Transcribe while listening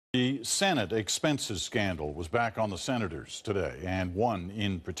The Senate expenses scandal was back on the senators today, and one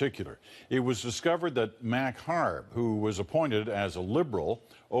in particular. It was discovered that Mac Harb, who was appointed as a Liberal,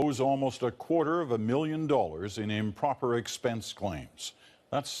 owes almost $250,000 in improper expense claims.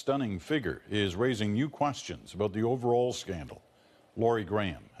 That stunning figure is raising new questions about the overall scandal. Laurie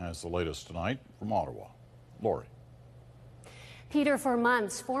Graham has the latest tonight from Ottawa. Laurie. Peter, for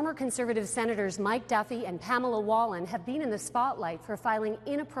months, former Conservative Senators Mike Duffy and Pamela Wallin have been in the spotlight for filing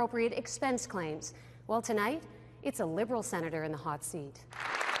inappropriate expense claims. Well, tonight, it's a Liberal senator in the hot seat.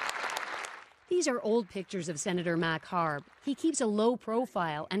 These are old pictures of Senator Mac Harb. He keeps a low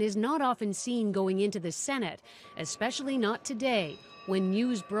profile and is not often seen going into the Senate, especially not today, when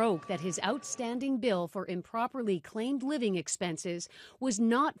news broke that his outstanding bill for improperly claimed living expenses was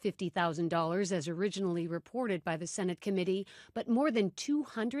not $50,000 as originally reported by the Senate committee, but more than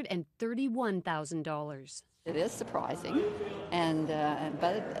 $231,000. It is surprising,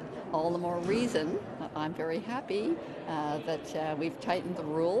 but all the more reason I'm very happy that we've tightened the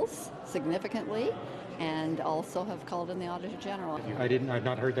rules significantly and also have called in the Auditor General. I've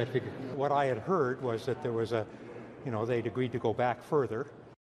not heard that figure. What I had heard was that there was they'd agreed to go back further.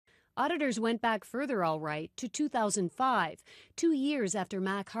 Auditors went back further, all right, to 2005, 2 years after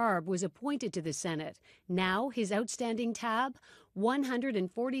Mac Harb was appointed to the Senate. Now, his outstanding tab,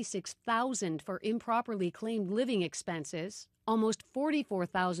 $146,000 for improperly claimed living expenses, almost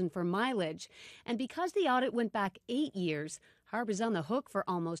 $44,000 for mileage, and because the audit went back 8 years, Harb is on the hook for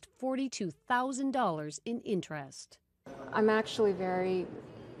almost $42,000 in interest. I'm actually very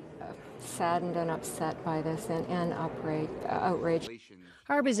saddened and upset by this and outraged.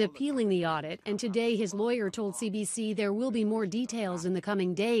 Harb is appealing the audit, and today his lawyer told CBC there will be more details in the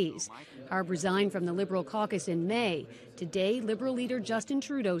coming days. Harb resigned from the Liberal caucus in May. Today, Liberal leader Justin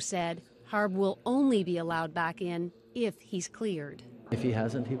Trudeau said Harb will only be allowed back in if he's cleared. If he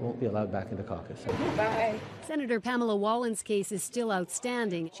hasn't, he won't be allowed back into caucus. Bye. Senator Pamela Wallin's case is still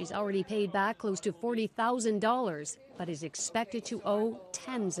outstanding. She's already paid back close to $40,000, but is expected to owe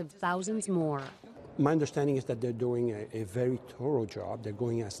tens of thousands more. My understanding is that they're doing a very thorough job. They're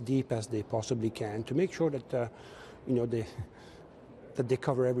going as deep as they possibly can to make sure that they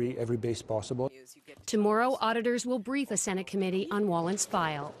cover every base possible. Tomorrow, auditors will brief a Senate committee on Wallin's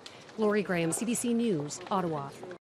file. Laurie Graham, CBC News, Ottawa.